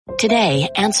Today,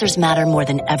 answers matter more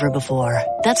than ever before.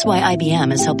 That's why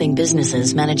IBM is helping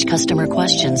businesses manage customer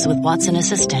questions with Watson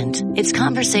Assistant. It's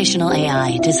conversational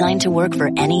AI designed to work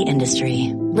for any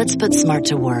industry. Let's put smart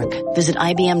to work. Visit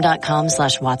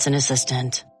IBM.com/Watson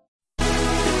Assistant.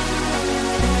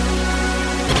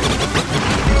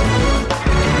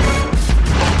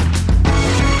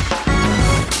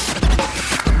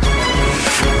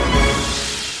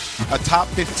 A top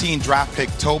 15 draft pick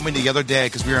told me the other day,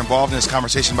 because we were involved in this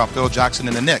conversation about Phil Jackson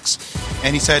and the Knicks,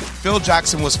 and he said Phil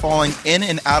Jackson was falling in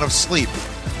and out of sleep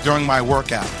during my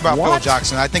workout. About Phil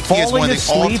Jackson, I think he is one of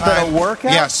the all-time.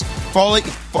 Workout? Yes,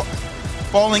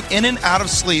 falling in and out of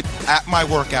sleep at my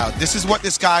workout. This is what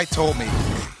this guy told me.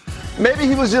 Maybe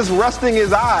he was just resting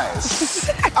his eyes.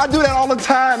 I do that all the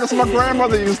time. That's what my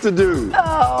grandmother used to do.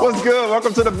 Oh. What's good?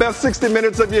 Welcome to the best 60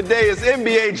 minutes of your day. It's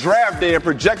NBA Draft Day, and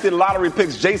projected lottery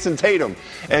picks Jason Tatum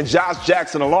and Josh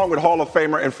Jackson, along with Hall of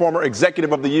Famer and former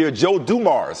Executive of the Year Joe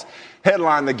Dumars,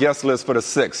 headline the guest list for the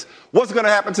Six. What's going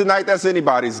to happen tonight? That's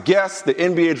anybody's guess. The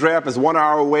NBA Draft is 1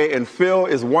 hour away, and Phil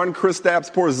is one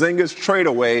Kristaps Porzingis trade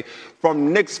away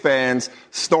from Knicks fans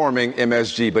storming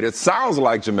MSG. But it sounds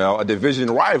like, Jemele, a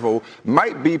division rival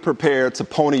might be prepared to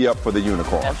pony up for the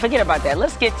Unicorn. Forget about that.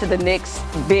 Let's get to the Knicks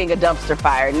being a dumpster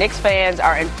fire. Knicks fans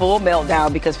are in full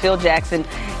meltdown because Phil Jackson,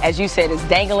 as you said, is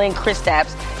dangling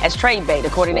Kristaps as trade bait.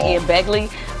 According to Ian Begley,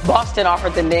 Boston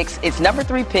offered the Knicks its number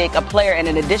 3 pick, a player, and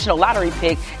an additional lottery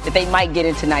pick that they might get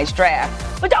in tonight's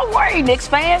draft. But don't worry, Knicks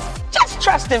fans. Just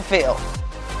trust in Phil.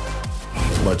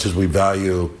 As much as we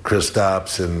value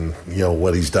Kristaps and,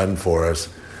 what he's done for us,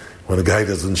 when a guy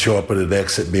doesn't show up at an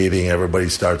exit meeting, everybody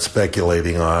starts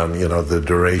speculating on, the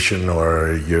duration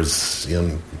or your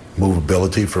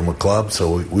movability from a club.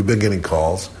 So we've been getting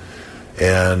calls,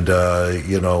 and,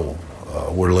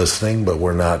 we're listening, but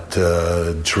we're not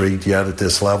intrigued yet at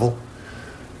this level.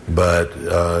 But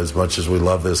as much as we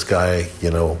love this guy,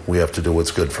 we have to do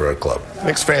what's good for our club.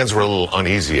 Knicks fans were a little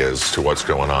uneasy as to what's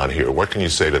going on here. What can you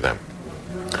say to them?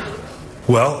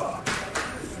 Well,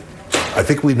 I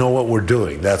think we know what we're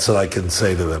doing. That's what I can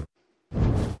say to them.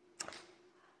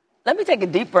 Let me take a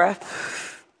deep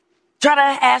breath. Try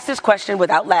to ask this question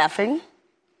without laughing.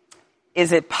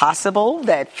 Is it possible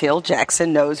that Phil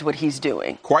Jackson knows what he's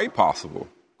doing? Quite possible.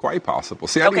 Quite possible.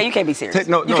 See, you can't be serious.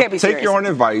 Take your own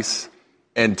advice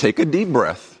and take a deep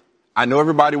breath. I know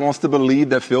everybody wants to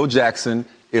believe that Phil Jackson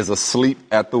is asleep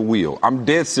at the wheel. I'm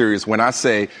dead serious when I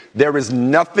say there is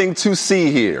nothing to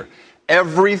see here.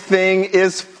 Everything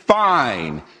is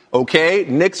fine, okay?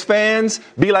 Knicks fans,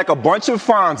 be like a bunch of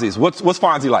Fonzies. What's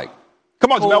Fonzie like?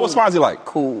 Come on, cool. Jemele, what's Fonzie like?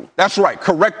 Cool. That's right,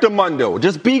 correctamundo.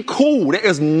 Just be cool. There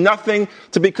is nothing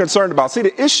to be concerned about. See,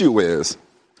 the issue is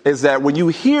that when you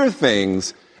hear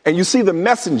things and you see the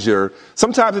messenger,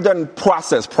 sometimes it doesn't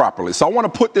process properly. So I want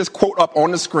to put this quote up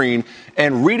on the screen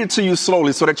and read it to you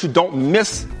slowly so that you don't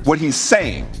miss what he's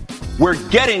saying. We're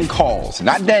getting calls,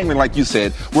 not dangling like you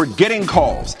said. We're getting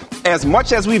calls. As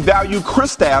much as we value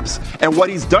Kristaps and what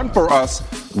he's done for us,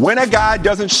 when a guy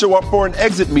doesn't show up for an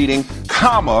exit meeting,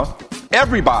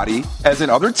 everybody, as in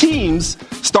other teams,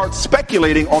 starts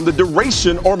speculating on the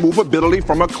duration or movability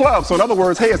from a club. So in other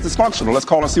words, hey, it's dysfunctional. Let's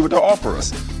call and see what they'll offer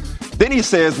us. Then he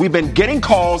says, we've been getting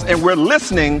calls and we're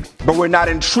listening, but we're not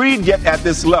intrigued yet at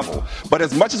this level. But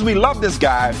as much as we love this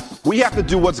guy, we have to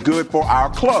do what's good for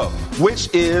our club,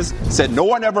 which is, said no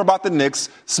one ever about the Knicks,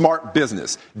 smart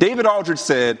business. David Aldridge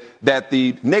said that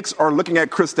the Knicks are looking at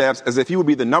Kristaps as if he would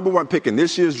be the number 1 pick in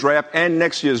this year's draft and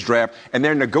next year's draft, and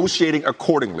they're negotiating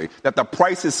accordingly, that the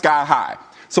price is sky high.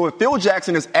 So if Phil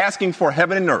Jackson is asking for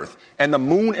heaven and earth and the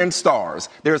moon and stars,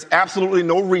 there's absolutely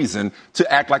no reason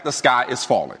to act like the sky is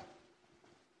falling.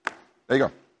 There you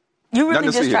go. You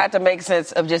really just tried to make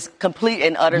sense of just complete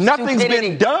and utter Nothing's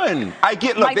stupidity. been done.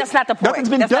 Mike, that's not the point. Nothing's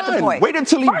been done. Wait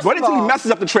until he messes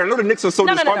up the trade. I know the Knicks are so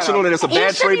dysfunctional and it's a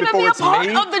bad trade before it's made. He shouldn't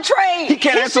even be a part of the trade. He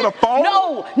can't answer the phone?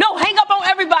 No, hang up on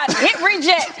everybody. Hit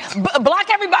reject. Block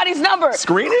everybody's number.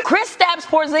 Screen it? Kristaps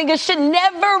Porzingis should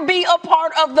never be a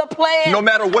part of the plan. No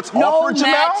matter what's offered, Jemele? No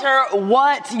matter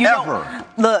what. Ever.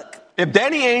 Look. If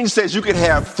Danny Ainge says you can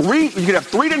have 3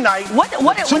 tonight, what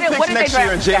did two picks next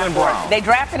year, and Jaylen Brown. They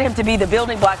drafted him to be the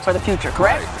building blocks for the future,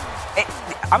 correct? Right.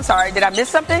 I'm sorry, did I miss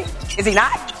something? Is he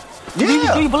not?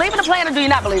 Yeah. Do you believe in the plan or do you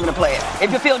not believe in the plan?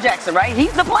 If you're Phil Jackson, right?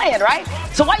 He's the plan, right?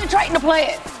 So why are you trading the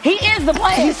plan? He is the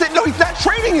plan. He said, no, he's not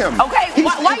trading him. Okay,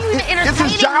 why are you even entertaining this?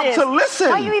 It's his job to listen.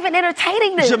 Why are you even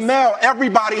entertaining this? Jemele,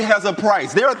 everybody has a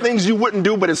price. There are things you wouldn't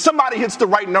do, but if somebody hits the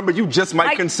right number, you just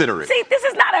might consider it. See, this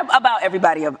is not about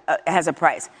everybody has a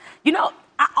price.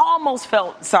 I almost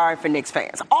felt sorry for Knicks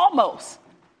fans. Almost.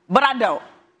 But I don't.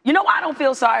 You know why I don't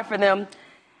feel sorry for them?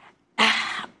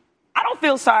 I don't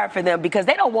feel sorry for them because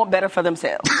they don't want better for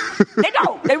themselves. They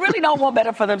don't. They really don't want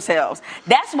better for themselves.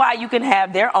 That's why you can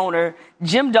have their owner,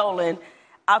 Jim Dolan,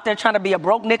 out there trying to be a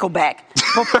broke nickelback,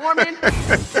 performing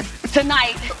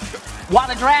tonight while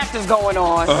the draft is going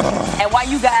on, and while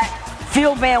you got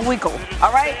Phil Van Winkle,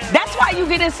 all right? That's why you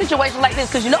get in situations like this,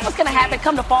 because you know what's going to happen.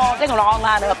 Come to fall, they're going to all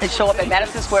line up and show up at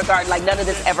Madison Square Garden like none of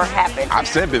this ever happened. I've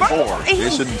said before, they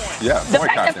should, the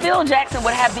fact that Phil Jackson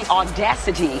would have the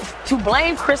audacity to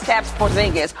blame Kristaps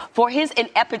Porzingis for his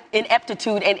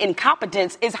ineptitude and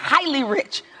incompetence is highly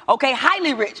rich. Okay,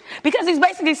 highly rich. Because he's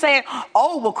basically saying,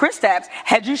 oh, well, Kristaps,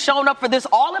 had you shown up for this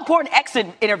all-important exit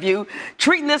interview,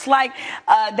 treating this like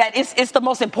that it's the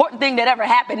most important thing that ever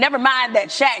happened. Never mind that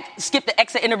Shaq skipped the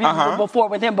exit interview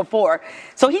with him before.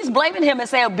 So he's blaming him and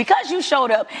saying, because you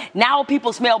showed up, now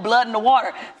people smell blood in the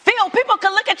water. Phil, people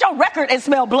can look at your record and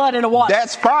smell blood in the water.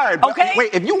 That's fine. Okay?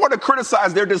 Wait, if you want to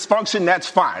criticize their dysfunction, that's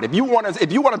fine. If you want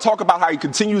to talk about how he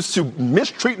continues to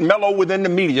mistreat Melo within the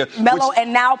media. Melo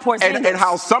and now Porzingis. And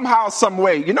how somehow, some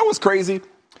way, you know what's crazy?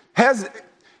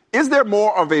 Is there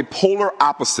more of a polar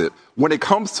opposite when it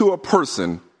comes to a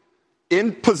person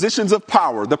in positions of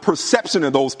power, the perception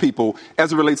of those people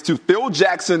as it relates to Phil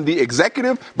Jackson, the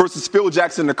executive, versus Phil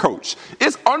Jackson, the coach?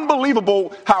 It's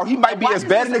unbelievable how he might be as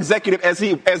bad an executive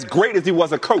as great as he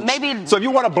was a coach. So if you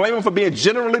want to blame him for being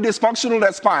generally dysfunctional,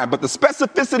 that's fine. But the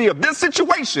specificity of this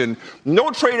situation,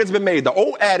 no trade has been made. The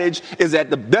old adage is that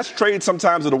the best trades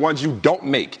sometimes are the ones you don't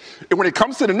make. And when it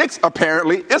comes to the Knicks,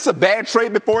 apparently, it's a bad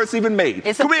trade before it's even made.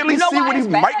 Can we at least see what he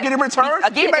might get in return?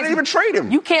 He might not even trade him.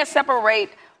 You can't separate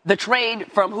the trade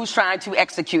from who's trying to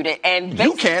execute it. And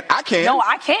you can't. I can't. No,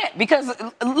 I can't. Because,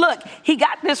 look, he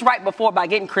got this right before by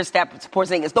getting Kristaps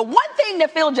Porzingis. The one thing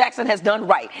that Phil Jackson has done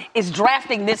right is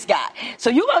drafting this guy. So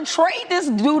you're going to trade this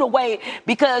dude away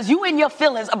because you in your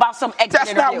feelings about some exit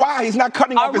interview. That's not why. He's not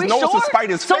cutting off his nose to spite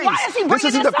his face. So why is he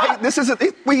bringing this up?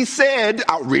 We said,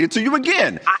 I'll read it to you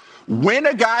again. When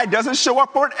a guy doesn't show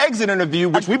up for an exit interview,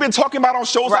 which we've been talking about on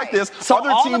shows like this, so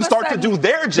other teams start to do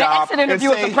their job the exit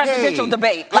interview is a presidential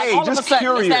debate. Like, all just of a sudden,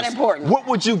 curious, it's that important. What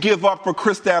would you give up for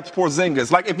Kristaps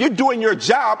Porzingis? Like, if you're doing your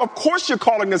job, of course you're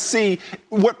calling to see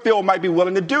what Phil might be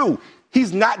willing to do. He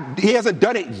hasn't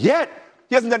done it yet.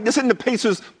 He hasn't done this in the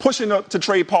Pacers pushing up to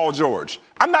trade Paul George.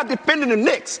 I'm not defending the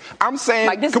Knicks. I'm saying,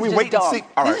 can we wait and see?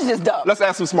 All right. This is just dumb. Let's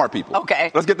ask some smart people.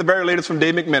 Okay. Let's get the very latest from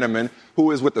Dave McMenamin,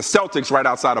 who is with the Celtics right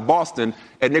outside of Boston,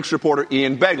 and Knicks reporter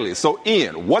Ian Begley. So,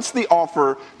 Ian, what's the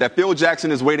offer that Phil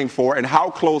Jackson is waiting for, and how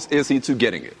close is he to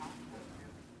getting it?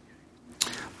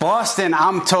 Boston,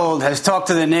 I'm told, has talked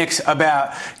to the Knicks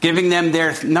about giving them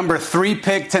their number 3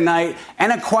 pick tonight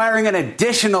and acquiring an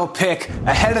additional pick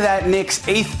ahead of that Knicks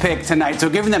 8th pick tonight. So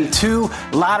giving them 2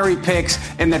 lottery picks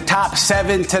in the top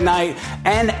 7 tonight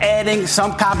and adding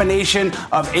some combination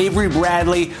of Avery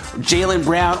Bradley, Jaylen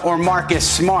Brown, or Marcus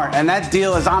Smart. And that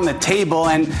deal is on the table,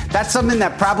 and that's something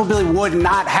that probably would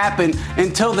not happen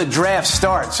until the draft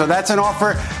starts. So that's an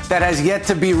offer that has yet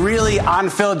to be really on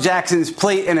Phil Jackson's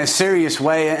plate in a serious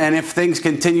way. And if things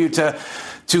continue to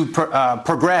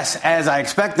progress as I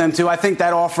expect them to, I think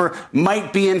that offer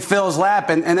might be in Phil's lap.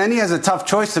 And then he has a tough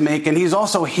choice to make. And he's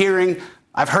also hearing,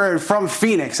 I've heard from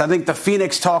Phoenix. I think the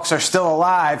Phoenix talks are still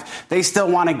alive. They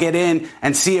still want to get in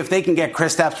and see if they can get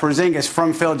Kristaps Porzingis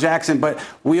from Phil Jackson. But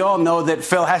we all know that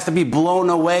Phil has to be blown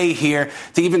away here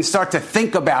to even start to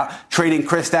think about trading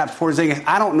Kristaps Porzingis.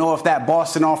 I don't know if that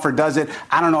Boston offer does it.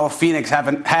 I don't know if Phoenix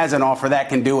has an offer that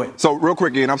can do it. So real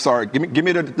quick, Ian, I'm sorry. Give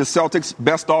me the Celtics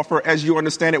best offer as you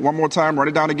understand it one more time. Run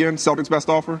it down again. Celtics best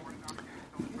offer.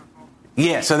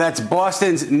 Yeah, so that's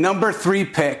Boston's number 3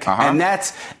 pick, and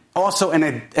that's also an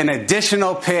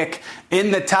additional pick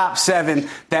in the top 7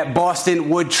 that Boston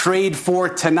would trade for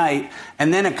tonight.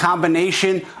 And then a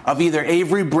combination of either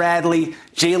Avery Bradley,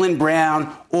 Jaylen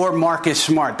Brown, or Marcus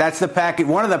Smart. That's the package.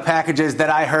 One of the packages that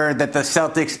I heard that the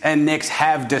Celtics and Knicks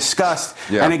have discussed.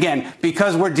 Yeah. And again,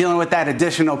 because we're dealing with that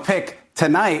additional pick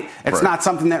tonight, it's not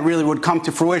something that really would come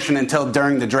to fruition until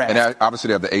during the draft. And obviously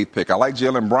they have the 8th pick. I like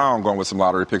Jaylen Brown going with some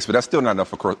lottery picks, but that's still not enough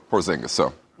for Porzingis.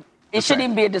 So it shouldn't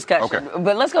even be a discussion. Okay.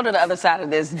 But let's go to the other side of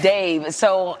this. Dave,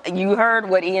 so you heard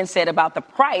what Ian said about the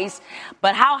price,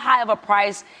 but how high of a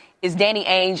price is Danny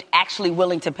Ainge actually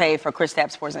willing to pay for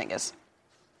Kristaps Porzingis?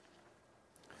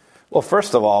 Well,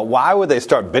 first of all, why would they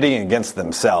start bidding against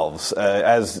themselves?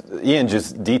 As Ian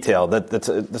just detailed,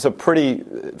 that's a pretty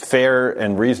fair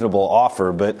and reasonable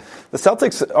offer. But the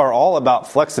Celtics are all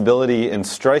about flexibility and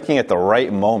striking at the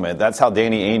right moment. That's how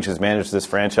Danny Ainge has managed this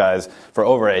franchise for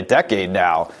over a decade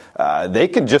now. they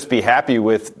could just be happy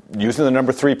with using the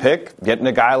number 3 pick, getting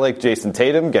a guy like Jason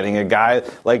Tatum, getting a guy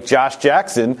like Josh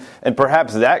Jackson, and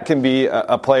perhaps that can be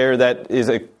a player that is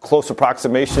a close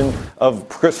approximation of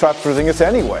Kristaps Porzingis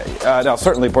anyway. Now,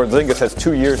 certainly Porzingis has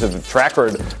 2 years of track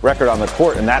record on the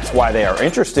court, and that's why they are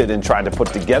interested in trying to put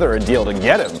together a deal to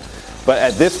get him. But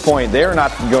at this point, they're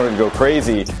not going to go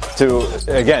crazy to,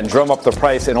 again, drum up the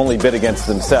price and only bid against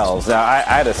themselves. Now, I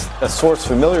had a source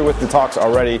familiar with the talks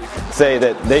already say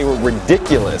that they were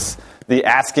ridiculous, the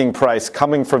asking price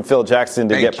coming from Phil Jackson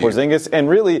to get Porzingis. And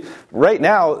really, right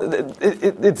now,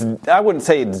 it's I wouldn't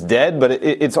say it's dead, but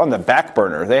it's on the back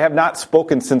burner. They have not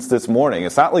spoken since this morning.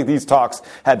 It's not like these talks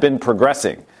had been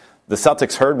progressing. The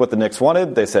Celtics heard what the Knicks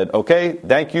wanted. They said, okay,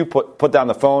 thank you, put down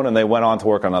the phone, and they went on to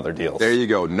work on other deals. There you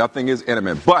go. Nothing is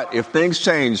imminent. But if things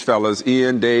change, fellas,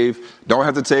 Ian, Dave, don't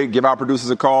hesitate. Give our producers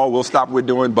a call. We'll stop what we're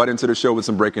doing, butt into the show with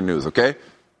some breaking news, okay?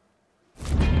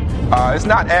 It's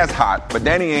not as hot, but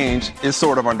Danny Ainge is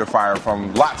sort of under fire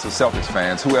from lots of Celtics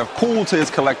fans who have cooled to his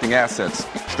collecting assets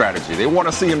strategy. They want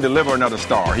to see him deliver another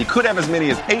star. He could have as many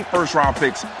as 8 first-round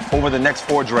picks over the next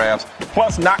 4 drafts,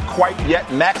 plus not quite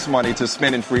yet max money to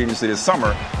spend in free agency this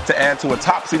summer to add to a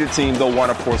top-seeded team, though one,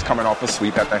 of course, coming off a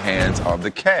sweep at the hands of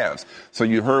the Cavs. So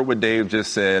you heard what Dave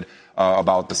just said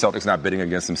about the Celtics not bidding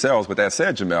against themselves. But that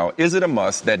said, Jamel, is it a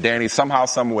must that Danny somehow,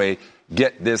 some way,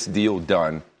 get this deal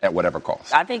done at whatever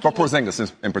cost? I think for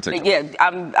Porzingis in particular. Yeah,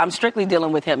 I'm strictly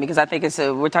dealing with him because I think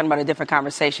we're talking about a different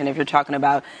conversation if you're talking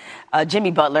about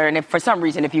Jimmy Butler, and if for some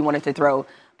reason if you wanted to throw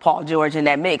Paul George in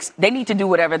that mix, they need to do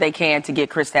whatever they can to get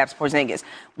Kristaps Porzingis.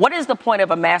 What is the point of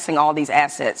amassing all these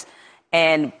assets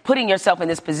and putting yourself in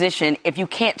this position if you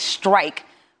can't strike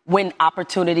when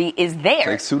opportunity is there?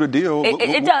 Takes 2 to deal.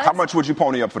 It does. How much would you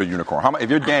pony up for the unicorn?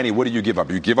 If you're Danny, what do you give up?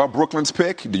 Do you give up Brooklyn's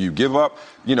pick? Do you give up,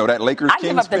 that Lakers Kings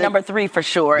pick? I give up the number 3 for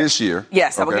sure. This year?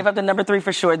 Yes, I will give up the number 3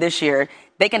 for sure this year.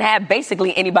 They can have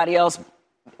basically anybody else,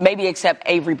 maybe except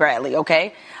Avery Bradley,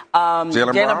 okay?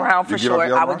 Jaylen Brown for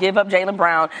sure. I would give up Jaylen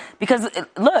Brown because,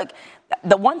 look,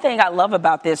 the one thing I love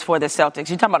about this for the Celtics,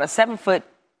 you're talking about a 7-foot.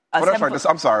 That's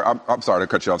right. I'm sorry to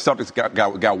cut you off. Celtics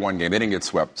got one game. They didn't get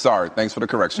swept. Sorry. Thanks for the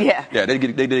correction. Yeah. Yeah, they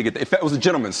did get. It was a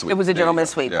gentleman's sweep. It was a gentleman's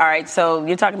sweep. Yeah. All right. So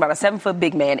you're talking about a 7-foot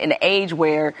big man in an age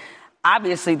where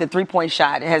obviously the 3-point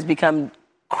shot has become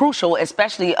crucial,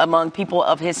 especially among people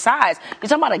of his size. You're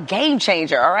talking about a game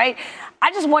changer. All right.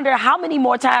 I just wonder how many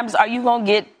more times are you going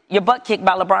to get your butt kicked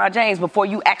by LeBron James before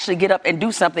you actually get up and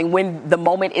do something when the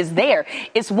moment is there.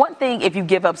 It's one thing if you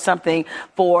give up something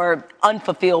for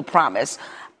unfulfilled promise.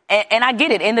 And I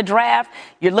get it. In the draft,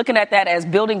 you're looking at that as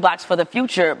building blocks for the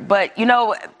future. But,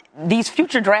 these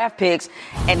future draft picks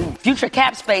and future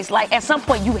cap space, like at some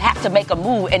point you have to make a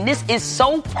move. And this is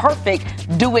so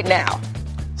perfect. Do it now.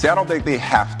 See, I don't think they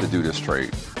have to do this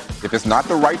trade. If it's not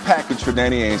the right package for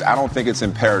Danny Ainge, I don't think it's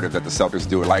imperative that the Celtics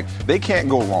do it. Like, they can't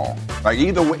go wrong. Like,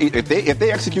 either way, if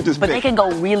they execute this pick. But they can go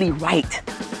really right.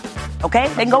 Okay?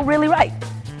 They can go really right.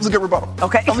 That was a good rebuttal.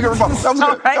 Okay. That was a good rebuttal. That was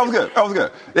good. Right. That was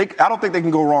good. I don't think they can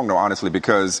go wrong, though, honestly,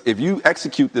 because if you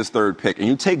execute this 3rd pick and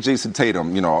you take Jason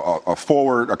Tatum,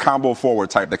 a combo forward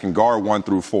type that can guard 1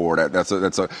 through 4, that's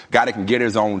a guy that can get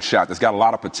his own shot, that's got a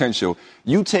lot of potential.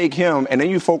 You take him and then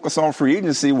you focus on free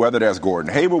agency, whether that's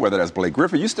Gordon Hayward, whether that's Blake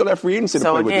Griffin. You still have free agency to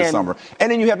play with this summer.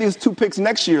 And then you have these 2 picks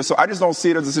next year. So I just don't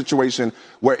see it as a situation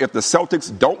where if the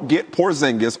Celtics don't get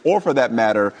Porzingis or, for that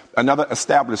matter, another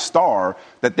established star,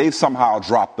 that they've somehow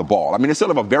dropped the ball. I mean, they still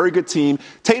have a very good team.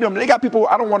 Tatum, they got people,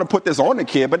 I don't want to put this on the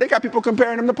kid, but they got people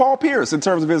comparing him to Paul Pierce in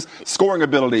terms of his scoring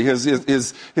ability,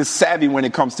 his savvy when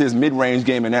it comes to his mid-range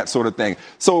game and that sort of thing.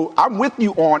 So I'm with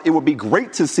you on it would be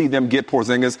great to see them get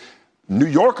Porzingis. New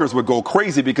Yorkers would go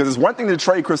crazy because it's one thing to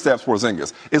trade Kristaps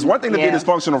Porzingis. It's one thing to be a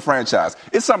dysfunctional franchise.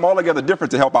 It's something altogether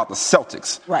different to help out the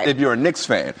Celtics if you're a Knicks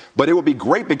fan. But it would be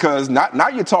great because now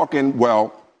you're talking,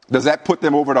 well, does that put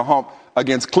them over the hump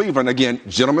against Cleveland? Again,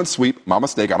 gentleman's sweep. My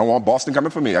mistake. I don't want Boston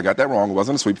coming for me. I got that wrong. It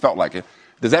wasn't a sweep. Felt like it.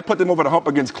 Does that put them over the hump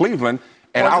against Cleveland?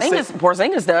 And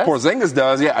Porzingis does. Porzingis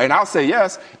does, yeah. And I'll say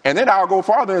yes. And then I'll go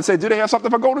farther and say, do they have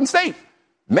something for Golden State?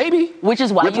 Maybe. Which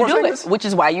is why you do it. Which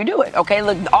is why you do it. Okay,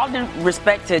 look, all due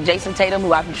respect to Jason Tatum,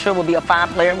 who I'm sure will be a fine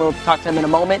player. We'll talk to him in a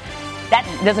moment. That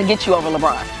doesn't get you over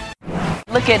LeBron.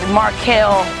 Look at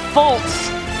Markelle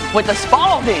Fultz with the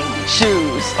Spalding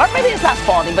shoes. Or maybe it's not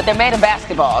Spalding, but they're made of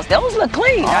basketballs. Those look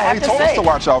clean, I have to say. He told us to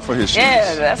watch out for his shoes.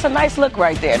 Yeah, that's a nice look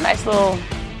right there. Nice little,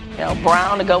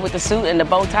 brown to go with the suit and the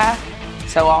bow tie.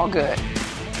 So all good.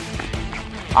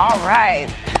 All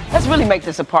right. Let's really make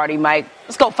this a party, Mike.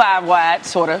 Let's go 5 wide,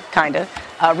 sort of, kind of.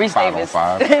 Reese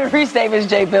Davis,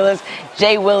 Jay Billis,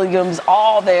 Jay Williams,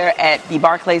 all there at the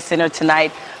Barclays Center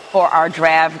tonight for our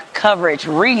draft coverage.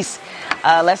 Reese,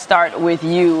 Let's start with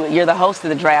you. You're the host of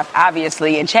the draft,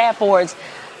 obviously. And Chad Ford's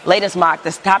latest mock,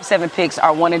 the top 7 picks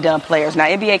are one-and-done players. Now,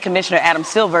 NBA Commissioner Adam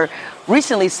Silver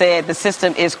recently said the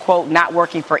system is, quote, not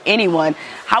working for anyone.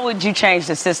 How would you change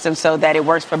the system so that it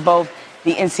works for both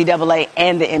the NCAA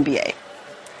and the NBA?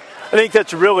 I think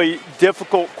that's a really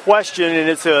difficult question, and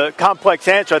it's a complex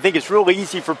answer. I think it's really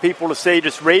easy for people to say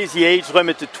just raise the age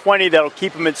limit to 20. That'll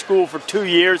keep them in school for 2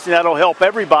 years, and that'll help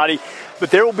everybody.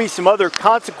 But there will be some other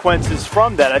consequences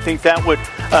from that. I think that would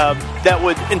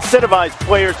incentivize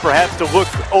players perhaps to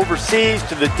look overseas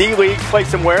to the D-League, play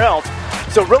somewhere else.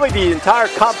 So really the entire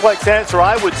complex answer,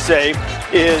 I would say,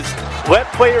 is let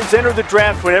players enter the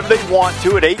draft whenever they want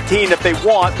to, at 18 if they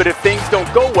want, but if things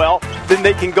don't go well, then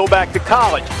they can go back to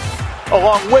college.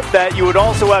 Along with that, you would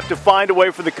also have to find a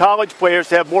way for the college players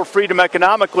to have more freedom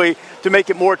economically to make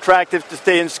it more attractive to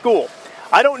stay in school.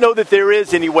 I don't know that there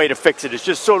is any way to fix it. It's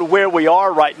just sort of where we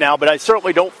are right now, but I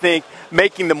certainly don't think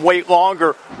making them wait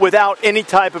longer without any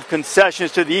type of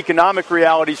concessions to the economic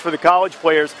realities for the college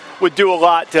players would do a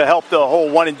lot to help the whole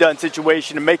one-and-done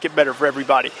situation and make it better for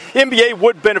everybody. NBA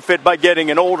would benefit by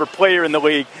getting an older player in the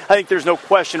league. I think there's no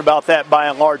question about that by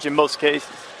and large in most cases.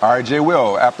 All right, Jay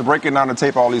Will, after breaking down the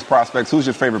tape all these prospects, who's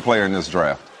your favorite player in this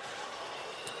draft?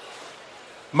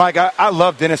 Mike, I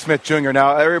love Dennis Smith Jr.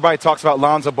 Now, everybody talks about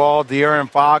Lonzo Ball, De'Aaron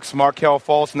Fox, Markelle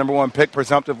Fultz, number 1 pick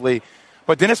presumptively.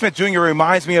 But Dennis Smith Jr.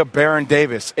 reminds me of Baron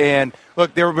Davis. And,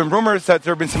 look, there have been rumors that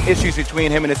there have been some issues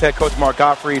between him and his head coach, Mark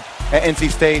Gottfried, at NC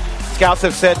State. Scouts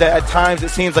have said that at times it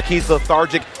seems like he's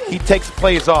lethargic. He takes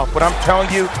plays off. But I'm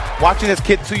telling you, watching this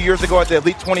kid 2 years ago at the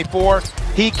Elite 24,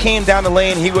 he came down the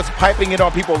lane. He was piping it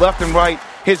on people left and right.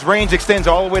 His range extends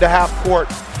all the way to half court.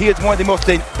 He is one of the most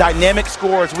dynamic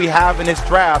scorers we have in this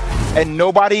draft, and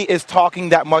nobody is talking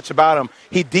that much about him.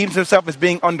 He deems himself as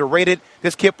being underrated.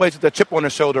 This kid plays with a chip on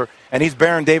his shoulder, and he's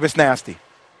Baron Davis nasty.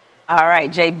 All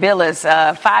right, Jay Billis,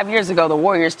 5 years ago, the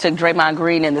Warriors took Draymond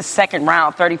Green in the second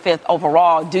round, 35th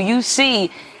overall. Do you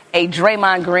see a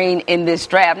Draymond Green in this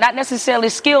draft? Not necessarily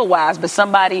skill-wise, but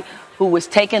somebody who was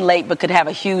taken late but could have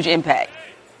a huge impact.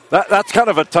 That's kind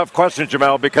of a tough question,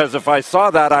 Jemele, because if I saw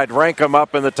that, I'd rank him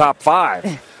up in the top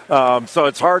 5. So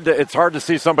it's hard to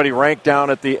see somebody ranked down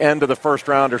at the end of the first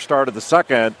round or start of the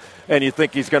second, and you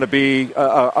think he's going to be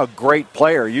a great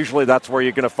player. Usually that's where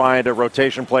you're going to find a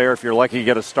rotation player if you're lucky to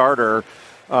get a starter.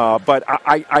 But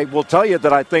I will tell you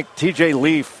that I think T.J.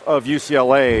 Leaf of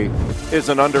UCLA is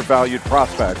an undervalued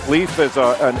prospect. Leaf is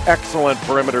an excellent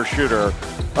perimeter shooter.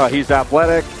 He's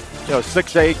athletic.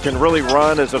 6'8", can really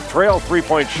run as a trail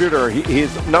three-point shooter.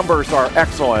 His numbers are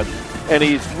excellent, and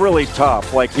he's really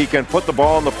tough. Like, he can put the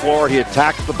ball on the floor. He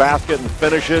attacks the basket and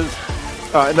finishes.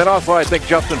 And then also I think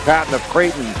Justin Patton of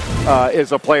Creighton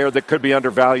is a player that could be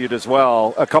undervalued as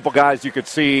well. A couple guys you could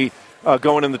see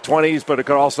going in the 20s, but it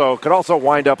could also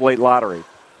wind up late lottery.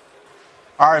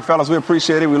 All right, fellas, we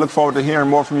appreciate it. We look forward to hearing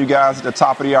more from you guys at the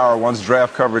top of the hour once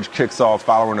draft coverage kicks off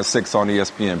following the 6 on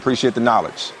ESPN. Appreciate the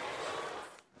knowledge.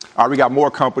 All right, we got more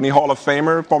company. Hall of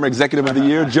Famer, former Executive of the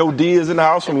Year, Joe D is in the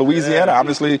house from Louisiana.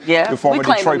 Obviously, the former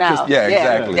Detroit Pistons. Yeah,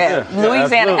 exactly.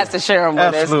 Louisiana has to share them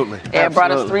with us. Yeah,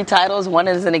 brought us 3 titles, 1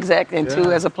 as an exec and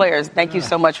 2 as a player. Thank you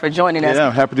so much for joining us. Yeah,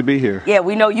 I'm happy to be here. Yeah,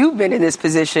 we know you've been in this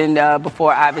position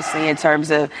before, obviously, in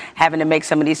terms of having to make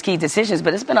some of these key decisions.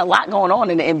 But it's been a lot going on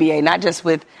in the NBA, not just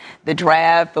with the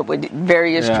draft, but with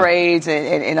various trades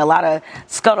and a lot of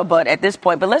scuttlebutt at this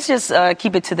point. But let's just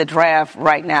keep it to the draft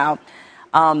right now.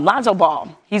 Lonzo Ball,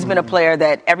 he's been a player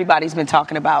that everybody's been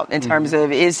talking about in terms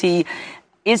of is he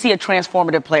a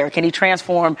transformative player? Can he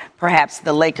transform perhaps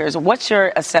the Lakers? What's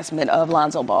your assessment of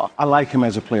Lonzo Ball? I like him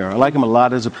as a player. I like him a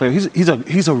lot as a player. He's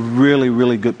a really,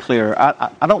 really good player. I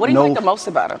don't know. What do you like the most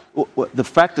about him? The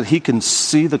fact that he can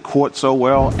see the court so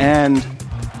well, and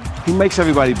he makes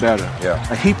everybody better. Yeah.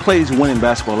 Like, he plays winning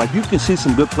basketball. Like, you can see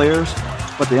some good players,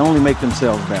 but they only make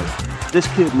themselves better. This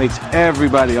kid makes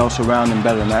everybody else around him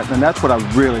better than that, and that's what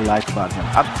I really like about him.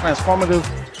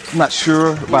 Transformative, I'm not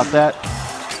sure about that,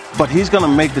 but he's going to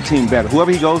make the team better.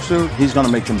 Whoever he goes to, he's going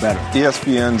to make them better.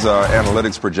 ESPN's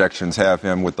analytics projections have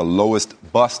him with the lowest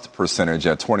bust percentage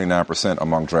at 29%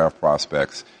 among draft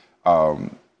prospects.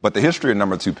 But the history of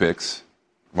number 2 picks,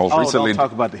 most recently. Don't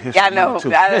talk about the history. Yeah, I know.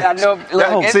 I know.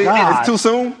 Look, it's too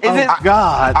soon? Is it?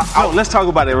 God. Let's talk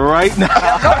about it right now.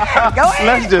 Go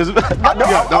ahead. Let's just.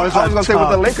 I was going to say with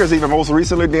the Lakers, even most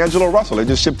recently, D'Angelo Russell. They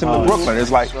just shipped him to Brooklyn.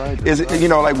 It's like, is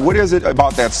it, what is it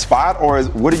about that spot, or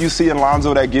what do you see in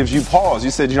Lonzo that gives you pause?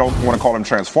 You said you don't want to call him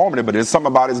transformative, but there's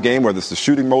something about his game, whether it's the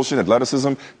shooting motion,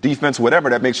 athleticism, defense, whatever,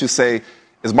 that makes you say,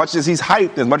 as much as he's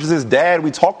hyped, as much as his dad,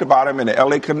 we talked about him in the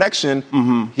L.A. connection,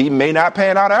 he may not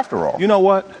pan out after all. You know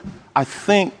what? I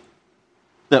think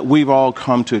that we've all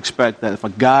come to expect that if a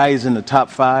guy is in the top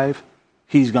 5,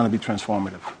 he's going to be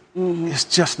transformative. Mm-hmm. It's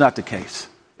just not the case.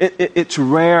 It's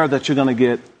rare that you're going to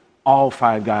get all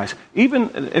 5 guys.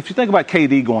 Even if you think about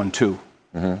KD going 2.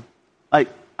 Mm-hmm. Like,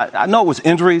 I know it was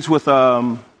injuries with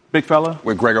big fella.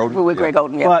 With Greg Oden? With Greg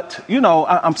Oden, yeah. But,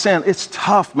 I'm saying it's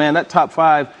tough, man. That top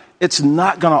 5, it's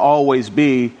not going to always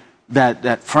be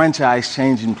that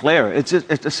franchise-changing player. It's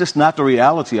just not the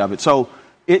reality of it. So,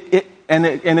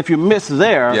 and if you miss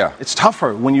there, it's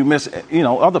tougher when you miss,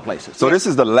 other places. So this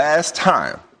is the last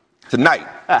time, tonight,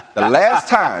 the last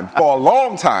time for a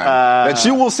long time that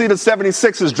you will see the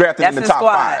 76ers drafted in the top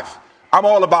 5. I'm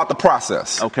all about the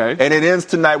process. Okay. And it ends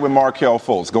tonight with Markelle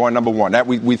Fultz going number 1. That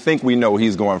we think we know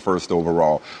he's going first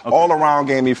overall. Okay. All-around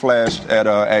game he flashed at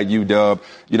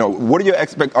UW. What are your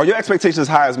expectations as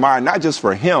high as mine, not just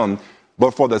for him,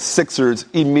 but for the Sixers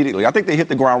immediately? I think they hit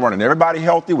the ground running. Everybody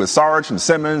healthy with Sarge and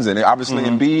Simmons and obviously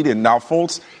Embiid and now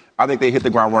Fultz. I think they hit the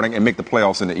ground running and make the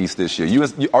playoffs in the East this year.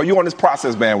 Are you on this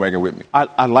process bandwagon with me?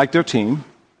 I like their team.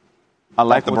 I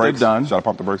like what they've done. Should I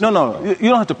pump the brakes? No. You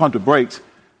don't have to pump the brakes.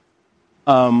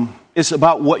 It's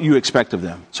about what you expect of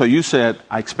them. So you said,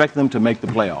 I expect them to make the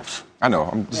playoffs. I know.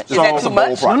 I'm just Is that too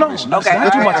much? No, that's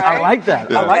not too much. I like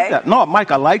that. Yeah. I like that. No,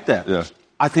 Mike, I like that. Yeah.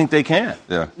 I think they can.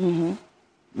 Yeah. Mm-hmm.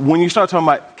 When you start talking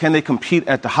about can they compete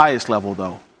at the highest level,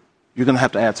 though, you're going to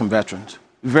have to add some veterans.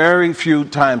 Very few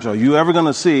times are you ever going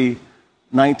to see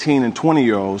 19 and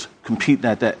 20-year-olds competing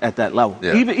at that level.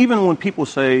 Yeah. Even when people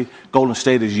say Golden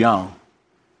State is young,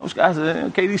 those guys,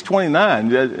 KD's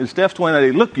 29, Steph's 29,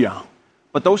 they look young.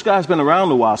 But those guys have been around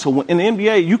a while. So in the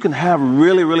NBA, you can have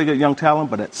really, really good young talent,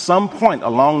 but at some point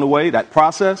along the way, that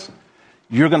process,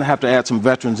 you're going to have to add some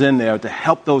veterans in there to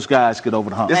help those guys get over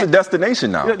the hump. It's a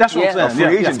destination now. Yeah, that's what I'm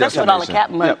saying. Especially with all the cap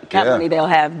money they'll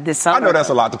have this summer. I know that's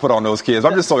a lot to put on those kids.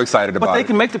 I'm just so excited about it. But they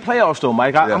can make the playoffs, though,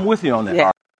 Mike. I'm with you on that.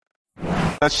 Yeah.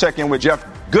 Let's check in with Jeff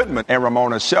Goodman and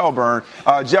Ramona Shelburne.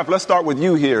 Jeff, let's start with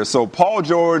you here. So Paul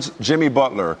George, Jimmy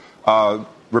Butler,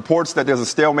 reports that there's a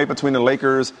stalemate between the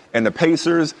Lakers and the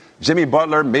Pacers. Jimmy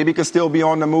Butler maybe could still be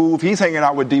on the move. He's hanging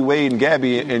out with D. Wade and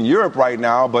Gabby in Europe right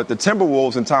now, but the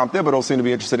Timberwolves and Tom Thibodeau seem to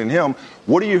be interested in him.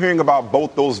 What are you hearing about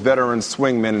both those veteran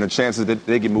swingmen and the chances that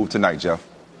they get moved tonight, Jeff?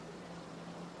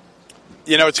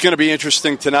 It's going to be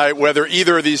interesting tonight whether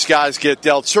either of these guys get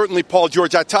dealt. Certainly Paul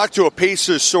George. I talked to a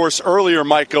Pacers source earlier,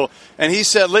 Michael, and he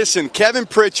said, listen, Kevin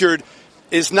Pritchard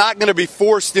is not going to be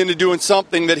forced into doing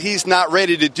something that he's not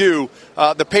ready to do,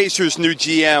 the Pacers' new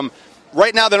GM.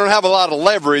 Right now, they don't have a lot of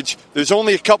leverage. There's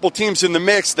only a couple teams in the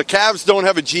mix. The Cavs don't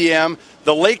have a GM.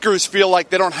 The Lakers feel like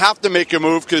they don't have to make a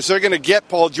move because they're going to get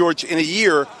Paul George in a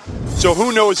year. So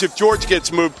who knows if George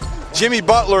gets moved. Jimmy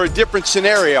Butler, a different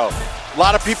scenario. A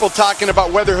lot of people talking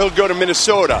about whether he'll go to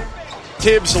Minnesota.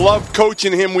 Tibbs loved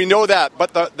coaching him. We know that.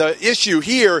 But the issue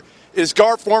here is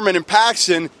Gar Forman and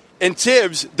Paxson and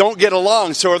Tibbs don't get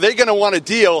along. So are they going to want a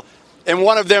deal and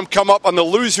one of them come up on the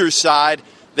loser's side?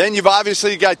 Then you've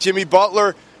obviously got Jimmy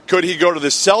Butler. Could he go to the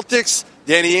Celtics?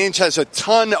 Danny Ainge has a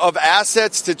ton of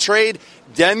assets to trade.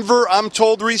 Denver, I'm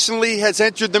told recently, has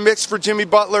entered the mix for Jimmy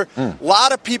Butler. A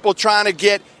lot of people trying to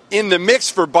get in the mix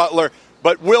for Butler,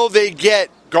 but will they get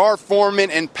Gar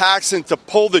Forman and Paxson to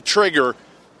pull the trigger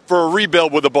for a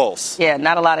rebuild with the Bulls? Yeah,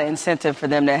 not a lot of incentive for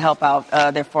them to help out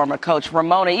their former coach.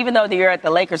 Ramona, even though you're at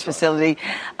the Lakers facility,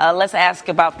 let's ask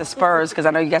about the Spurs, because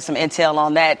I know you got some intel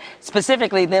on that,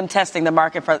 specifically them testing the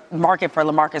market for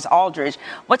LaMarcus Aldridge.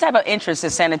 What type of interest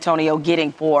is San Antonio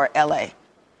getting for L.A.?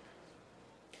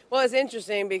 Well, it's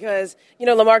interesting because,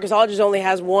 LaMarcus Aldridge only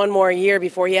has one more year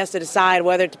before he has to decide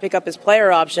whether to pick up his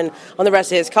player option on the rest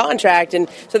of his contract. And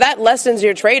so that lessens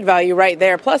your trade value right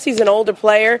there. Plus, he's an older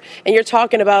player, and you're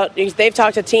talking about, they've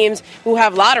talked to teams who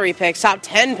have lottery picks, top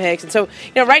 10 picks. And so,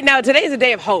 right now, today is a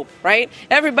day of hope, right?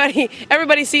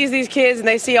 Everybody sees these kids, and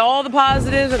they see all the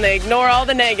positives, and they ignore all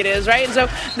the negatives, right? And so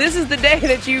this is the day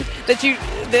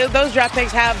that those draft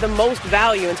picks have the most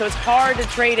value. And so it's hard to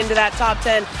trade into that top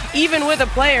 10, even with a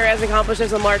player as accomplished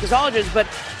as LaMarcus Aldridge. But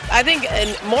I think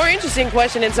a more interesting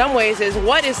question in some ways is,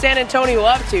 what is San Antonio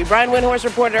up to? Brian Windhorst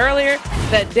reported earlier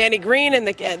that Danny Green and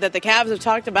that the Cavs have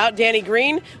talked about Danny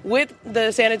Green with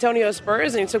the San Antonio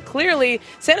Spurs. And so clearly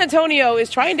San Antonio is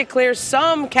trying to clear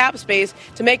some cap space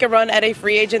to make a run at a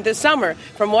free agent this summer.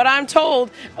 From what I'm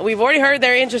told, we've already heard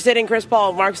they're interested in Chris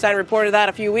Paul. Mark Stein reported that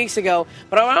a few weeks ago.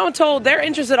 But I'm told they're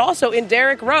interested also in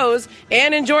Derrick Rose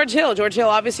and in George Hill. George Hill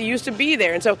obviously used to be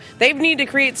there. And so they need to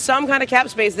create some kind of cap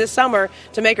space this summer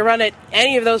to make a run at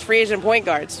any of those free agent point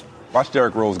guards. Watch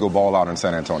Derrick Rose go ball out in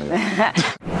San Antonio.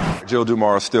 Joe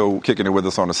Dumars is still kicking it with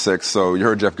us on the 6th. So you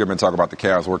heard Jeff Goodman talk about the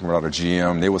Cavs working without a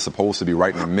GM. They were supposed to be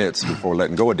right in the midst before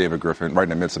letting go of David Griffin, right in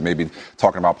the midst of maybe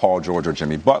talking about Paul George or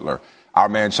Jimmy Butler. Our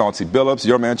man Chauncey Billups,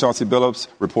 your man Chauncey Billups,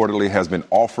 reportedly has been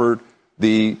offered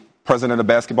the president of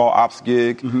basketball ops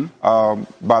gig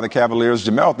by the Cavaliers.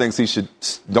 Jamel thinks he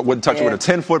wouldn't touch it with a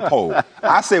 10-foot pole.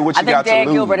 I say what you got to lose. I think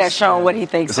Dan Gilbert has shown what he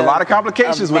thinks. There's a lot of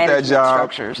complications with that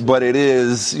job, structures. but it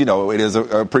is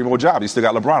a primo job. You still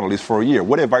got LeBron at least for a year.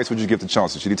 What advice would you give to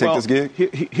Chauncey? Should he take this gig?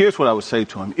 Here's what I would say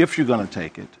to him. If you're going to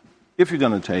take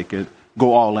it,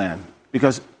 go all in.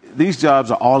 Because these jobs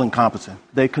are all encompassing.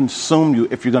 They consume you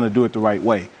if you're going to do it the right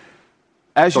way.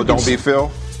 So don't be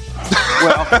Phil?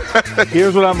 Well,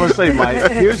 here's what I'm going to say,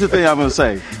 Mike. Here's the thing I'm going to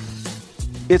say.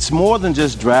 It's more than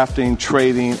just drafting,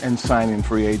 trading, and signing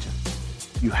free agents.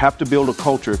 You have to build a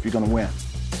culture if you're going to win.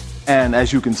 And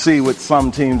as you can see with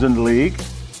some teams in the league,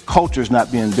 culture's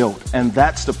not being built. And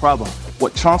that's the problem.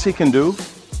 What Chauncey can do,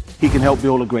 he can help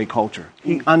build a great culture.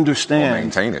 He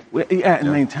understands. Maintain it. Yeah,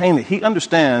 maintain it. He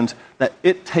understands that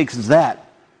it takes that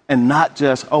and not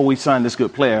just, we signed this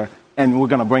good player and we're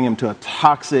going to bring him to a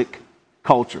toxic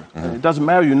culture. It doesn't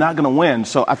matter. You're not going to win.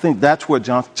 So I think that's where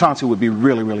Chauncey would be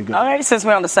really, really good. All right, since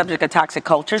we're on the subject of toxic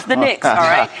cultures, the Knicks, all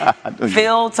right?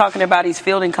 Phil talking about he's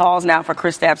fielding calls now for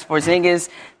Kristaps Porzingis,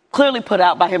 clearly put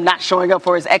out by him not showing up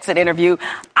for his exit interview.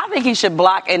 I think he should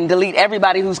block and delete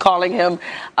everybody who's calling him.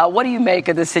 What do you make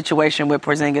of this situation with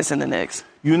Porzingis and the Knicks?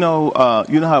 You know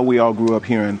how we all grew up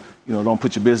hearing, don't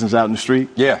put your business out in the street?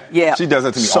 Yeah. She does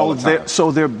that to me all the time. So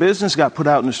their business got put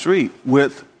out in the street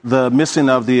with the missing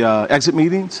of the exit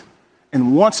meetings.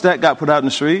 And once that got put out in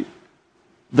the street,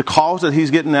 the calls that he's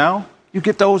getting now, you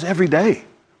get those every day.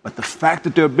 But the fact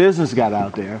that their business got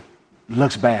out there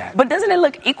looks bad. But doesn't it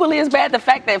look equally as bad, the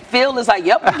fact that Phil is like,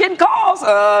 yep, I'm getting calls,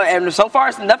 and so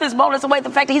far nothing's blown us away,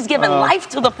 the fact that he's giving life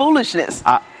to the foolishness.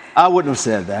 I wouldn't have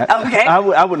said that. Okay. I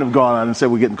wouldn't have gone on and said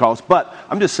we're getting calls. But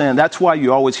I'm just saying that's why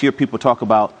you always hear people talk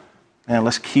about, man,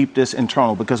 let's keep this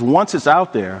internal. Because once it's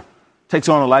out there, it takes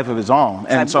on a life of its own.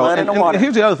 And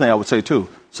here's the other thing I would say, too.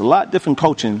 It's a lot different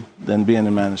coaching than being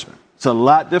in management. It's a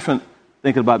lot different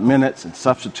thinking about minutes and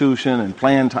substitution and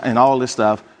playing time and all this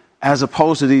stuff as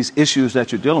opposed to these issues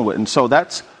that you're dealing with. And so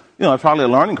that's, probably a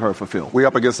learning curve for Phil. We're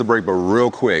up against the break, but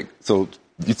real quick. So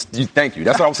thank you.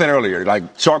 That's what I was saying earlier.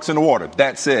 Like sharks in the water.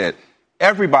 That said,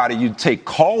 everybody you take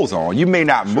calls on, you may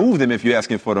not move them if you're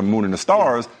asking for the moon and the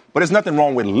stars, but there's nothing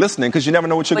wrong with listening because you never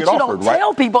know what you'll get offered, right? But you don't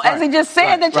tell people, as he just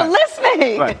said, that you're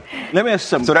listening. Right. Let me ask you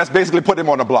something. So that's basically put them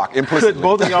on the block implicitly. Could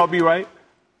both of y'all be right?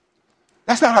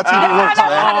 That's not how TV works, man.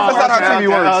 That's not how TV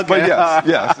works. Okay.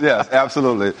 But yes,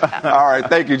 absolutely. All right,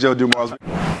 thank you, Joe Dumars.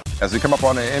 As we come up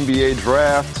on the NBA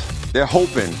draft, they're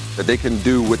hoping that they can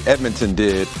do what Edmonton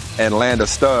did and land a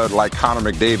stud like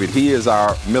Connor McDavid. He is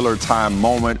our Miller Time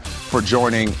moment for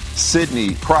joining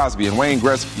Sidney Crosby and Wayne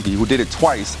Gretzky, who did it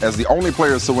twice as the only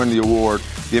players to win the award,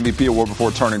 the MVP award,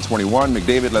 before turning 21.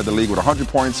 McDavid led the league with 100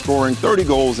 points, scoring 30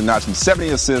 goals and notching 70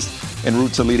 assists en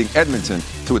route to leading Edmonton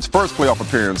to its first playoff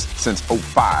appearance since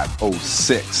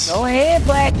 05-06. Go ahead,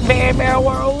 Blackberry Barrel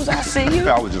Rose. I see you.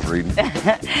 I was just reading.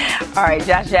 All right,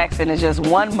 Josh Jackson is just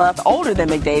 1 month older than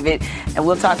McDavid, and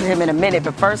we'll talk to him in a minute.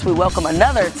 But first, we welcome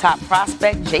another top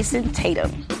prospect, Jason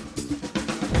Tatum.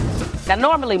 Now,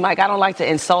 normally, Mike, I don't like to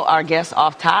insult our guests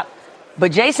off top,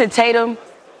 but Jason Tatum,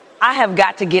 I have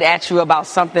got to get at you about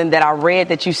something that I read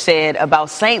that you said about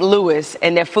St. Louis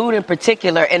and their food in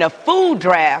particular in a food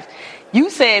draft. You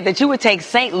said that you would take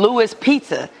St. Louis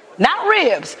pizza, not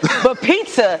ribs, but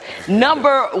pizza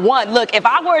 #1. Look, if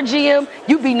I were a GM,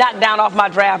 you'd be knocked down off my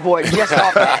draft board just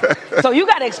off that. So you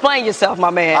got to explain yourself, my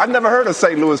man. I've never heard of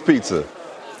St. Louis pizza.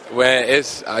 Well,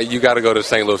 it's you got to go to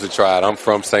St. Louis to try it. I'm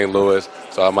from St. Louis,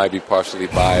 so I might be partially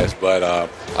biased, but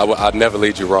I'd never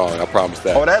lead you wrong. I promise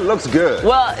that. Oh, that looks good.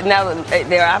 Well, now, I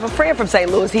have a friend from St.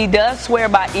 Louis. He does swear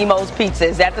by Emo's Pizza.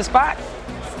 Is that the spot?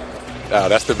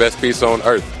 That's the best pizza on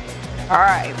earth. All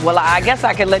right. Well, I guess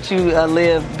I could let you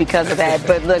live because of that.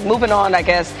 But look, moving on, I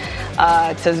guess,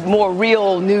 to more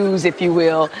real news, if you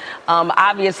will.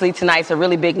 Obviously, tonight's a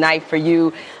really big night for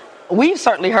you. We've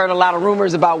certainly heard a lot of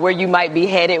rumors about where you might be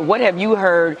headed. What have you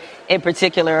heard in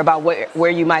particular about where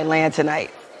you might land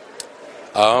tonight?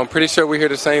 I'm pretty sure we hear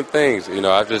the same things.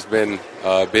 I've just been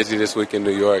busy this week in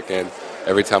New York, and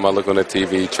every time I look on the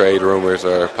TV, trade rumors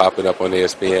are popping up on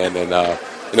ESPN, and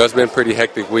it's been a pretty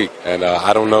hectic week. And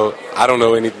I don't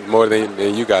know any more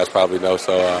than you guys probably know.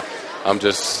 So I'm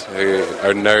just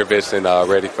nervous and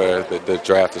ready for the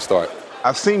draft to start.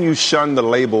 I've seen you shun the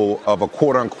label of a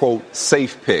quote-unquote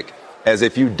safe pick, as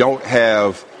if you don't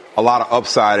have a lot of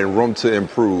upside and room to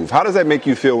improve. How does that make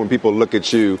you feel when people look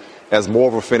at you as more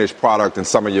of a finished product than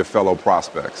some of your fellow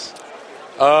prospects?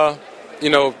 All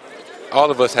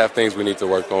of us have things we need to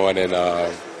work on, and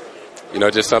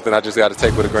just something I just got to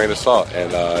take with a grain of salt.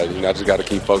 And I just got to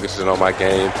keep focusing on my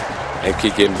game and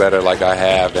keep getting better like I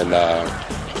have,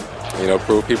 and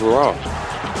prove people wrong.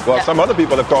 Well, some other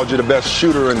people have called you the best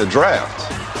shooter in the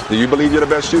draft. Do you believe you're the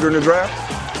best shooter in the draft?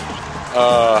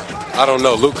 I don't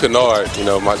know. Luke Kennard,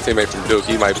 my teammate from Duke,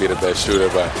 he might be the best shooter,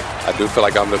 but I do feel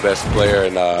like I'm the best player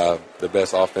and the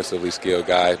best offensively skilled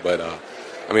guy. But,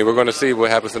 we're going to see what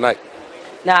happens tonight.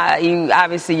 Now,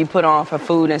 you put on for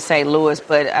food in St. Louis,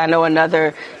 but I know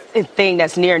another thing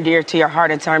that's near and dear to your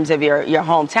heart in terms of your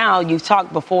hometown. You've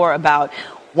talked before about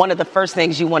one of the first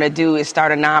things you want to do is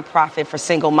start a nonprofit for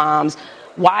single moms.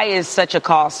 Why is such a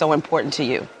cause so important to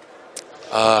you?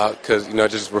 Because,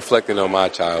 just reflecting on my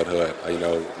childhood.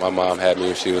 My mom had me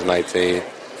when she was 19.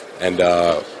 And,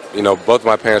 both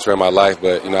my parents were in my life,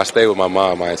 but, I stayed with my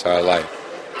mom my entire life.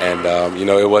 And,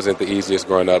 it wasn't the easiest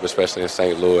growing up, especially in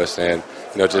St. Louis. And,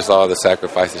 just all the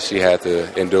sacrifices she had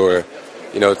to endure,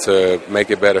 to make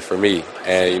it better for me.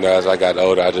 And, as I got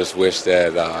older, I just wish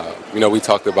that, we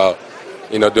talked about,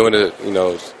 doing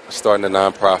it, starting a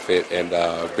nonprofit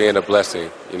and being a blessing,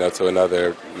 to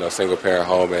another, single parent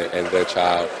home and their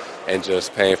child, and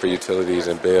just paying for utilities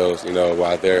and bills,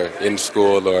 while they're in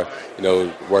school or,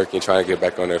 working, trying to get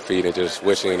back on their feet, and just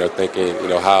wishing or thinking,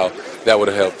 how that would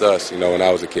have helped us, when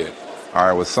I was a kid. All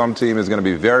right, well, some team is going to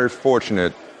be very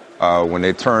fortunate when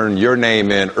they turn your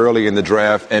name in early in the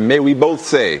draft. And may we both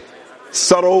say,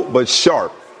 subtle but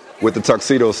sharp with the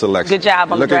tuxedo selection. Good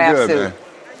job on the draft good, suit. Man.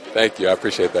 Thank you. I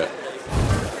appreciate that.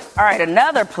 All right,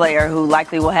 another player who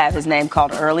likely will have his name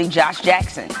called early, Josh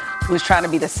Jackson, who's trying to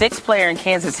be the sixth player in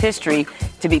Kansas history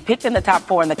to be picked in the top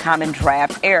 4 in the common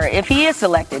draft era. If he is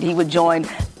selected, he would join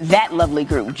that lovely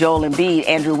group: Joel Embiid,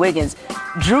 Andrew Wiggins,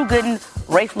 Drew Gooden,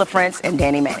 Rafe LaFrentz, and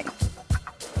Danny Manning.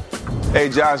 Hey,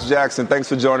 Josh Jackson, thanks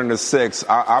for joining the Six.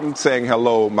 I'm saying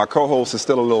hello. My co-host is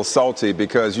still a little salty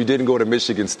because you didn't go to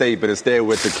Michigan State, but instead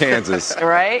went to Kansas.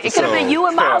 Right? It could have been you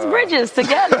and Miles Bridges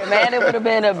together, man. It would have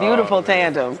been a beautiful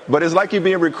tandem. But it's like you're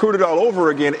being recruited all over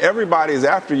again. Everybody's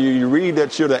after you. You read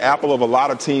that you're the apple of a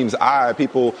lot of teams' eye,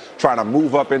 people trying to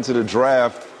move up into the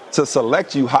draft to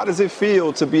select you. How does it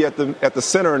feel to be at the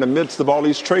center in the midst of all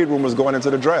these trade rumors going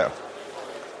into the draft?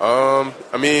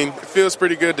 It feels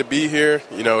pretty good to be here.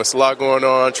 It's a lot going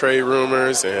on, trade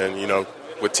rumors, and,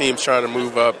 with teams trying to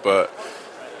move up. But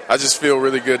I just feel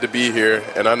really good to be here.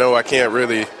 And I know I can't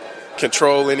really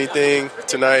control anything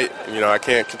tonight. I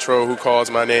can't control who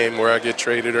calls my name, where I get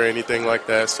traded or anything like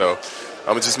that. So I'm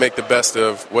going to just make the best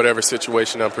of whatever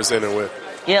situation I'm presented with.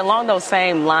 Yeah, along those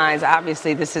same lines,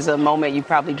 obviously this is a moment you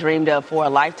probably dreamed of for a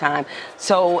lifetime.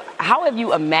 So how have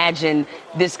you imagined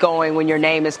this going when your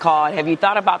name is called? Have you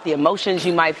thought about the emotions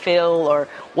you might feel or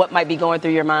what might be going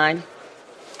through your mind?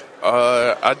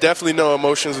 I definitely know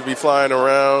emotions will be flying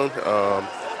around.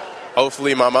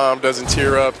 Hopefully my mom doesn't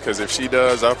tear up, because if she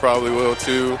does, I probably will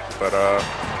too. But,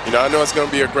 I know it's going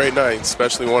to be a great night,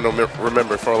 especially one to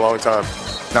remember for a long time.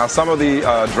 Now, some of the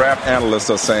draft analysts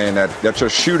are saying that your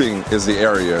shooting is the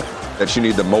area that you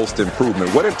need the most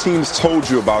improvement. What have teams told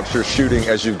you about your shooting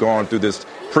as you've gone through this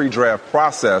pre-draft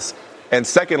process? And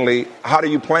secondly, how do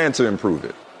you plan to improve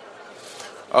it?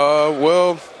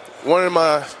 Well, one of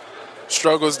my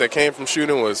struggles that came from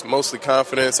shooting was mostly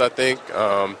confidence, I think.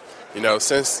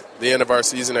 Since the end of our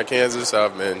season at Kansas,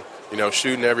 I've been,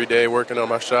 shooting every day, working on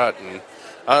my shot, and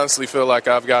I honestly feel like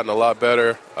I've gotten a lot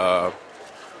better.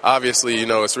 Obviously,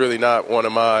 it's really not one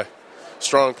of my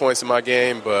strong points in my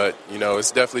game, but,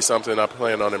 it's definitely something I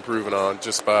plan on improving on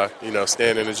just by,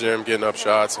 staying in the gym, getting up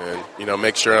shots, and,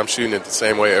 make sure I'm shooting it the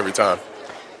same way every time.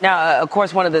 Now, of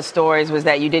course, one of the stories was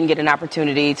that you didn't get an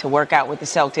opportunity to work out with the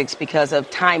Celtics because of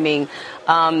timing.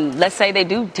 Let's say they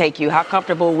do take you. How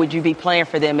comfortable would you be playing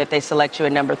for them if they select you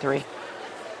at number 3?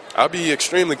 I'll be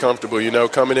extremely comfortable,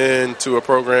 coming into a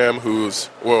program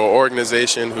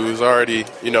organization who's already,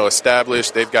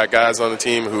 established. They've got guys on the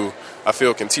team who I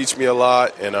feel can teach me a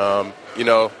lot, and,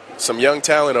 some young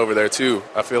talent over there too.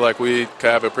 I feel like we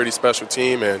have a pretty special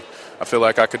team, and I feel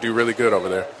like I could do really good over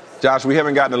there. Josh, we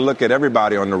haven't gotten to look at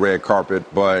everybody on the red carpet,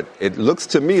 but it looks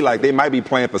to me like they might be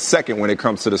playing for second when it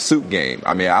comes to the suit game.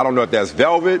 I don't know if that's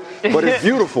velvet, but it's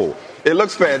beautiful. It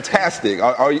looks fantastic.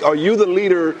 Are you the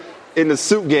leader in the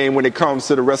suit game when it comes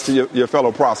to the rest of your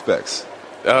fellow prospects?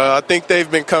 I think they've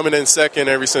been coming in second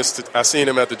ever since I seen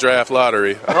them at the draft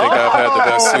lottery. I think I've had the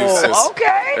best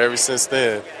suit ever since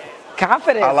then.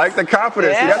 Confidence. I like the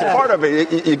confidence. Yeah. See, that's part of it.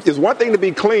 It's one thing to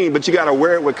be clean, but you got to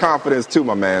wear it with confidence too,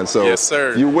 my man. So yes,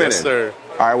 sir. You win yes, it. Sir.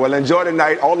 All right, well, enjoy the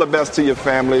night. All the best to your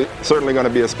family. Certainly going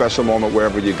to be a special moment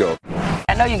wherever you go.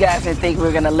 know you guys didn't think we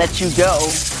were going to let you go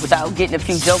without getting a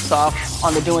few jokes off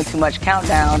on the Doing Too Much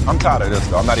countdown. I'm tired of this,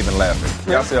 though. I'm not even laughing.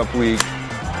 Yasiel Puig,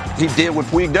 he did what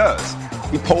Puig does.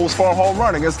 He posed for a home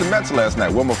run against the Mets last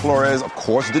night. Wilmer Flores, of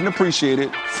course, didn't appreciate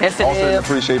it. Sensitive. Also didn't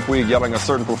appreciate Puig yelling a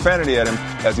certain profanity at him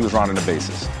as he was rounding the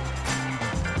bases.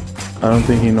 I don't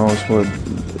think he knows what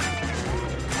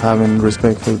having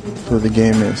respect for the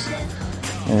game is.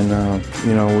 And,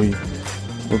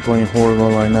 we're playing horrible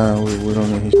right now. We don't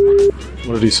need his.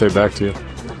 What did he say back to you?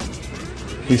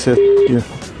 He said, you.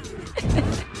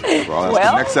 Well, that's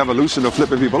the next evolution of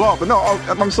flipping people off. But no,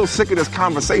 I'm so sick of this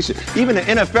conversation. Even the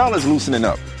NFL is loosening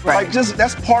up. Right. Like,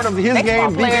 that's part of his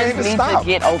game. The game is need stop. to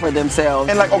get over themselves.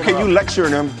 And okay, you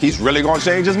lecturing him. He's really going to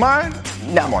change his mind?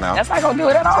 No. Come on now. That's not going to do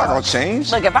it at all. It's not going to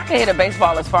change. Look, if I could hit a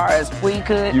baseball as far as Puig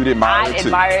could, You'd admire it, too. I'd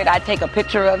admire it. I'd take a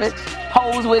picture of it,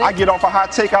 pose with it. I get off a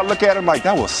hot take, I look at him like,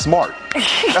 that was smart.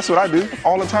 That's what I do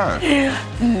all the time.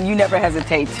 You never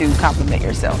hesitate to compliment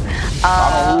yourself.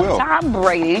 I don't know who will. Tom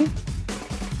Brady.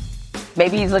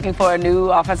 Maybe he's looking for a new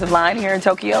offensive line here in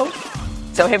Tokyo.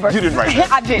 So him versus. You didn't write that.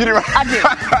 I did. You didn't write I did.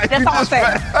 That's all I'm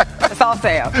saying. That's all I'm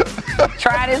saying.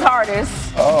 Tried his hardest.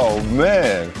 Oh,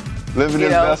 man. Living his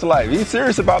best life. He's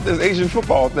serious about this Asian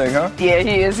football thing, huh? Yeah,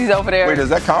 he is. He's over there. Wait, is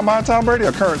that Combine Tom Brady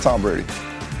or current Tom Brady?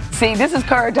 See, this is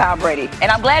current Tom Brady.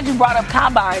 And I'm glad you brought up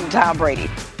Combine Tom Brady.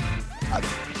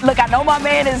 Look, I know my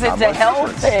man is into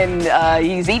health and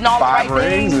he's eating all the right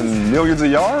things. 5 rings and millions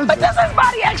of yards. But does his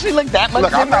body actually look that much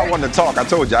different? I'm not one to talk. I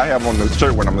told you, I have on the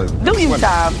shirt when I'm Do you,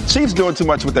 Tom? Chiefs doing too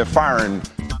much with their firing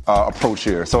approach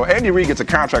here. So Andy Reid gets a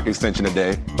contract extension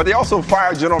today, but they also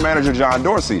fired general manager John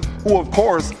Dorsey, who, of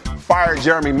course, fired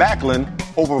Jeremy Maclin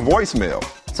over voicemail.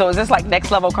 So is this like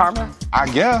next level karma? I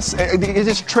guess. It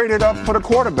just traded up for the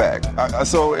quarterback.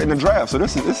 So in the draft. So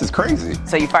this is crazy.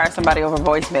 So you fire somebody over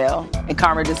voicemail, and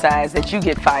karma decides that you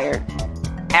get fired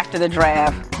after the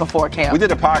draft, before camp. We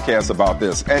did a podcast about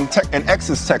this, and X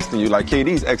is texting you like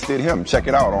KD's X did him. Check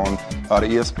it out on the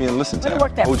ESPN Listen tab.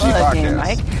 Work that OG buzz podcast. in,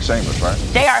 Mike. Shameless, right?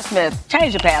 J.R. Smith,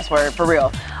 change your password for real.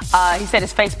 He said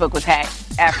his Facebook was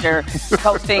hacked after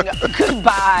posting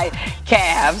goodbye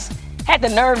Cavs. Had the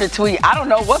nerve to tweet, I don't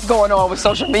know what's going on with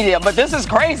social media, but this is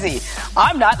crazy.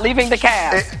 I'm not leaving the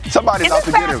Cavs. Somebody's out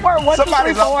to get him.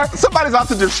 Somebody's out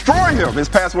to destroy him. His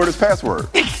password is password.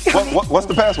 What's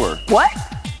the password? What?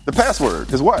 The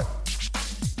password is what?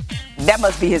 That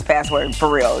must be his password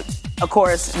for real. Of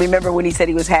course, remember when he said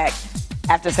he was hacked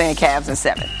after saying Cavs in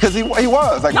 7? Because he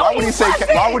was. Like, no, why would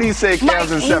he say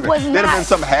Cavs in 7? There'd have been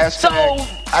some hashtag. So,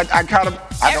 I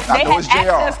know it's JR. They had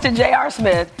access to J.R.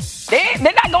 Smith. They're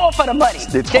not going for the money.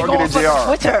 They targeted JR.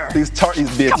 Twitter. He's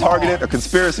being targeted, a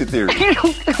conspiracy theory.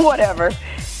 Whatever.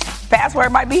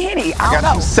 Password might be Henny. I don't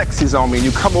know. Got two sexies on me, and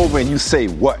you come over and you say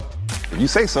what? If you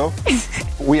say so.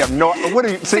 We have no. What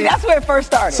do you see? That's where it first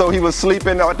started. So he was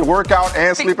sleeping at the workout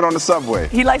and sleeping on the subway.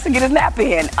 He likes to get his nap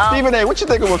in. Stephen A., what you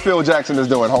think of what Phil Jackson is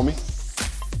doing, homie?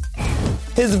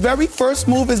 His very first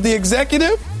move as the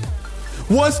executive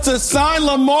was to sign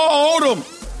Lamar Odom,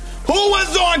 who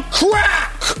was on crack.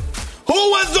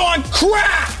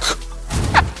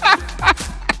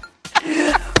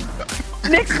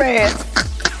 Knicks fans,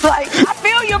 like, I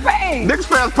feel your pain. Knicks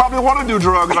fans probably want to do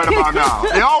drugs right about now.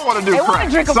 They all want to do crack.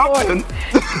 Drink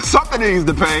Something ease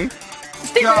the pain.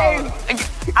 Stephen A.,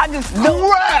 I just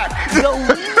crack.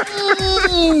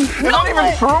 Not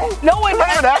even true. No one.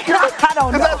 I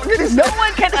don't know. No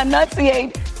one can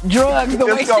enunciate drugs the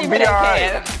way Stephen A.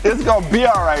 can. It's gonna be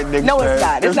all right, Knicks. No, it's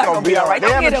not. It's not gonna be all right.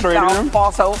 Don't get him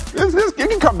false hope. You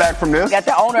can come back from this. Got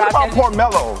the owner out there. What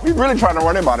about Pormello? He's really trying to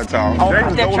run him out of town.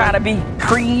 They're trying to be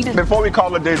Creed. Before we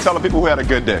call it a day, tell the people who had a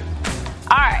good day.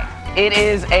 All right. It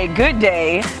is a good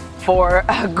day for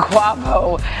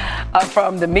Guavo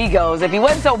from the Migos. If he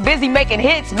wasn't so busy making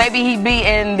hits, maybe he'd be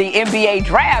in the NBA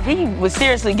draft. He was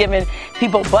seriously giving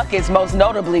people buckets, most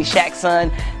notably Shaq's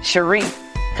son, Sharif,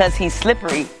 because he's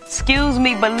slippery. Excuse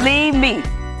me, believe me.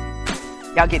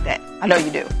 Y'all get that. I know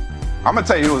you do. I'm going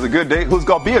to tell you it was a good day. Who's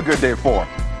going to be a good day for?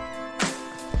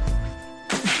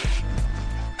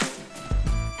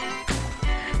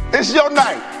 It's your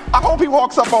night. I hope he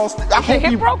walks up on stage. Is your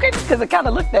hip broken? Because it kind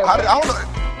of looked that way. I don't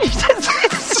know.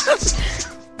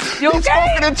 You okay? He's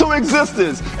spoken into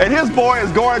existence, and his boy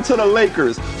is going to the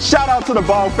Lakers. Shout out to the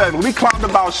Ball family. We clowned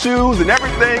about shoes and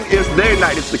everything. It's their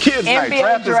night. It's the kids' night.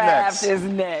 NBA Draft is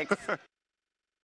next.